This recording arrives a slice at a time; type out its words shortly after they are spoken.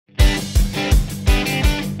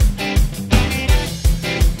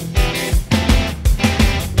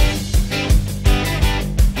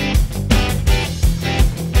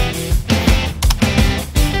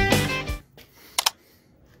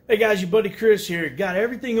guys, your buddy Chris here. Got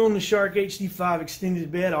everything on the Shark HD5 extended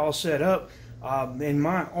bed all set up. And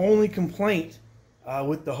my only complaint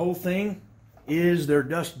with the whole thing is their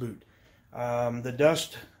dust boot.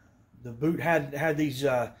 The boot had these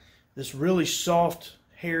this really soft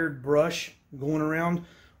haired brush going around.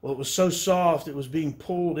 Well, it was so soft it was being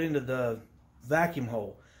pulled into the vacuum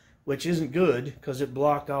hole, which isn't good because it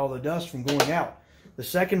blocked all the dust from going out. The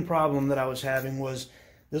second problem that I was having was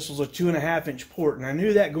this was a 2.5-inch port, and I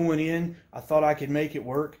knew that going in. I thought I could make it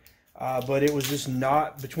work, but it was just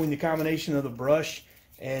not, between the combination of the brush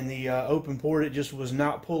and the open port, it just was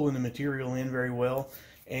not pulling the material in very well.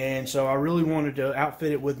 And so I really wanted to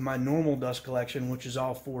outfit it with my normal dust collection, which is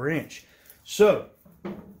all 4-inch. So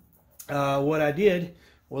what I did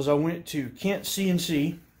was I went to Kent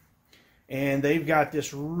CNC, and they've got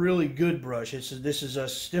this really good brush. This is a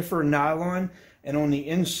stiffer nylon, and on the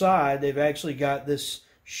inside they've actually got this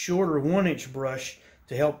shorter 1-inch brush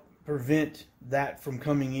to help prevent that from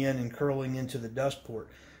coming in and curling into the dust port.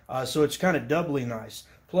 So it's kind of doubly nice.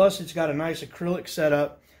 Plus it's got a nice acrylic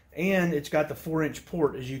setup, and it's got the 4-inch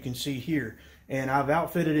port, as you can see here. And I've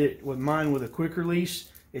outfitted it with mine with a quick release.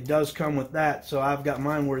 It does come with that, so I've got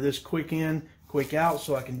mine where this quick in, quick out,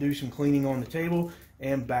 so I can do some cleaning on the table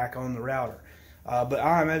and back on the router. But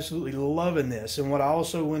I'm absolutely loving this. And what I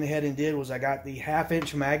also went ahead and did was I got the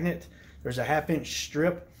 1/2-inch magnet. There's a 1/2-inch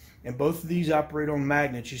strip, and both of these operate on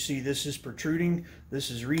magnets. You see this is protruding,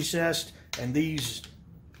 this is recessed, and these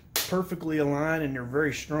perfectly align, and they're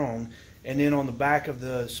very strong. And then on the back of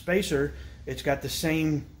the spacer, it's got the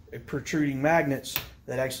same protruding magnets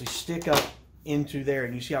that actually stick up into there,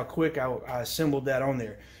 and you see how quick I assembled that on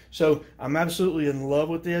there. So I'm absolutely in love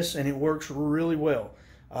with this, and it works really well.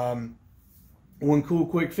 One cool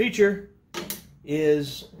quick feature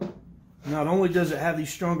is not only does it have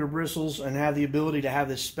these stronger bristles and have the ability to have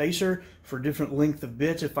this spacer for different length of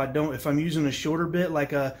bits. If I'm using a shorter bit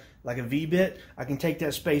like a V bit, I can take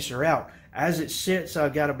that spacer out. As it sits,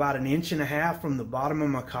 I've got about 1.5 inches from the bottom of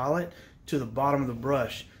my collet to the bottom of the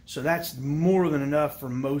brush. So that's more than enough for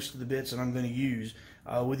most of the bits that I'm going to use,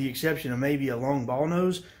 with the exception of maybe a long ball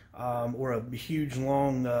nose or a huge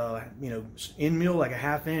long end mill like a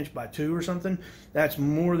 1/2 inch by 2 or something. That's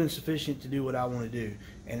more than sufficient to do what I want to do,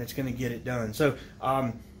 and it's going to get it done. So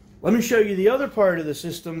let me show you the other part of the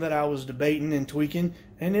system that I was debating and tweaking,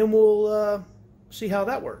 and then we'll see how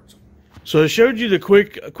that works. So I showed you the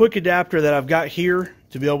quick adapter that I've got here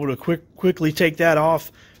to be able to quickly take that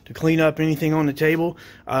off to clean up anything on the table.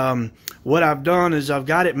 What I've done is I've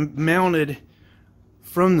got it mounted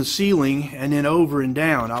from the ceiling and then over and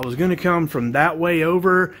down. I was going to come from that way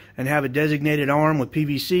over and have a designated arm with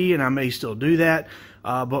PVC, and I may still do that.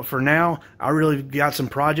 But for now, I really got some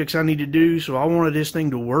projects I need to do, so I wanted this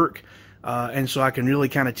thing to work. And so I can really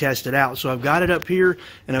kind of test it out. So I've got it up here,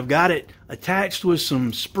 and I've got it attached with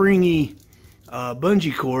some springy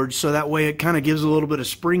bungee cords, so that way it kind of gives a little bit of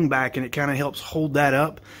spring back, and it kind of helps hold that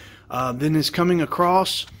up. Then it's coming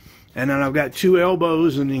across, and then I've got 2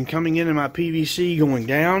 elbows, and then coming into my PVC going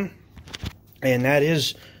down, and that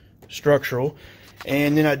is structural.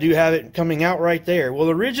 And then I do have it coming out right there. Well,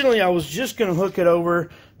 originally I was just going to hook it over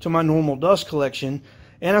to my normal dust collection,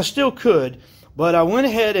 and I still could, but I went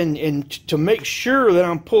ahead and to make sure that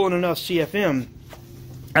I'm pulling enough CFM,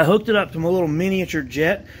 I hooked it up to my little miniature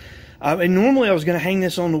jet. And normally I was going to hang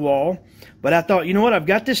this on the wall, but I thought, you know what, I've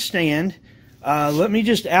got this stand. Let me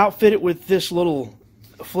just outfit it with this little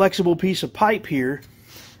flexible piece of pipe here,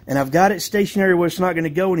 and I've got it stationary where it's not going to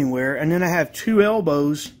go anywhere. And then I have 2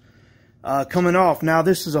 elbows coming off. Now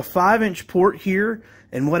this is a 5-inch port here,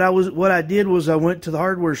 and what I did was I went to the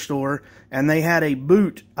hardware store, and they had a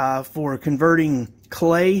boot for converting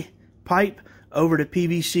clay pipe over to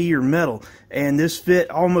PVC or metal, and this fit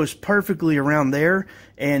almost perfectly around there,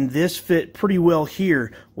 and this fit pretty well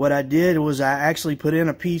here. What I did was I actually put in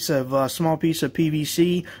a small piece of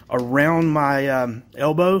PVC around my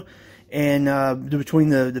elbow, and between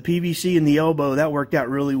the PVC and the elbow, that worked out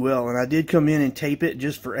really well. And I did come in and tape it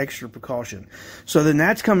just for extra precaution. So then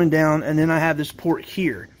that's coming down, and then I have this port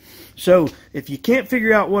here. So if you can't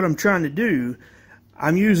figure out what I'm trying to do,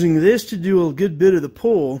 I'm using this to do a good bit of the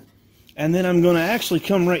pull, and then I'm going to actually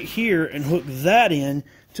come right here and hook that in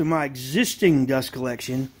to my existing dust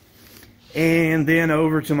collection, and then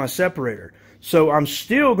over to my separator. So I'm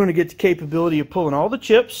still going to get the capability of pulling all the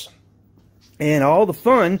chips and all the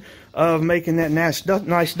fun of making that nice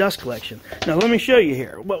dust collection. Now let me show you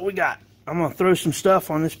here what we got. I'm going to throw some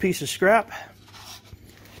stuff on this piece of scrap,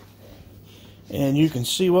 and you can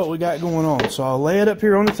see what we got going on. So I'll lay it up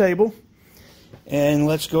here on the table, and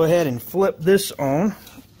let's go ahead and flip this on.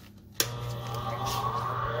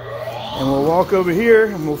 And we'll walk over here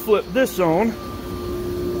and we'll flip this on.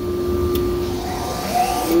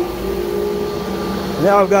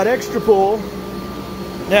 Now I've got extra pull.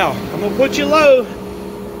 Now I'm gonna put you low.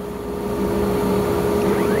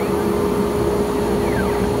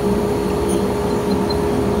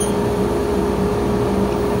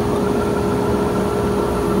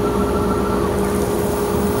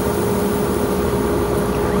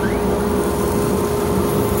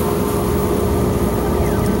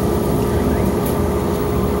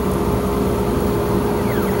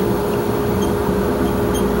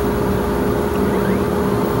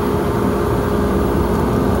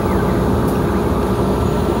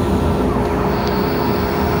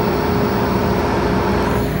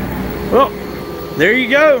 Well, there you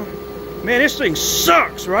go. Man, this thing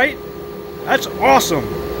sucks, right? That's awesome.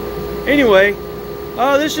 Anyway,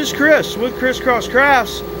 this is Chris with Crisscross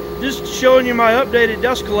Crafts, just showing you my updated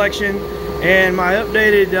dust collection and my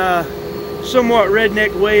updated somewhat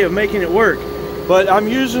redneck way of making it work. But I'm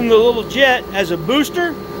using the little jet as a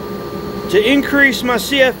booster to increase my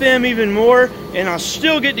CFM even more, and I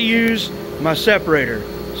still get to use my separator.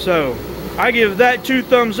 So I give that 2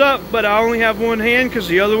 thumbs up, but I only have one hand because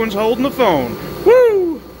the other one's holding the phone.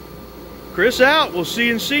 Woo! Chris out. We'll see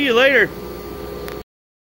you later.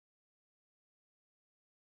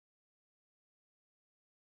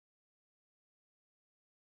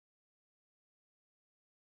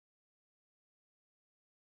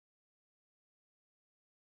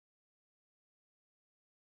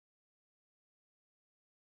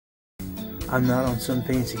 I'm not on some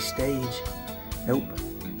fancy stage. Nope.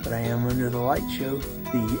 But I am under the light show,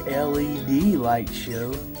 the LED light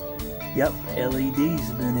show. Yep, LEDs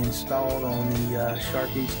have been installed on the Shark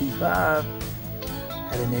HD5.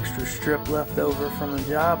 Had an extra strip left over from a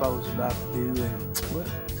job I was about to do, and well,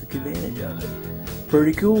 took advantage of it.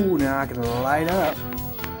 Pretty cool. Now I can light up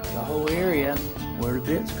the whole area where the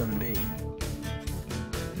bit's gonna be.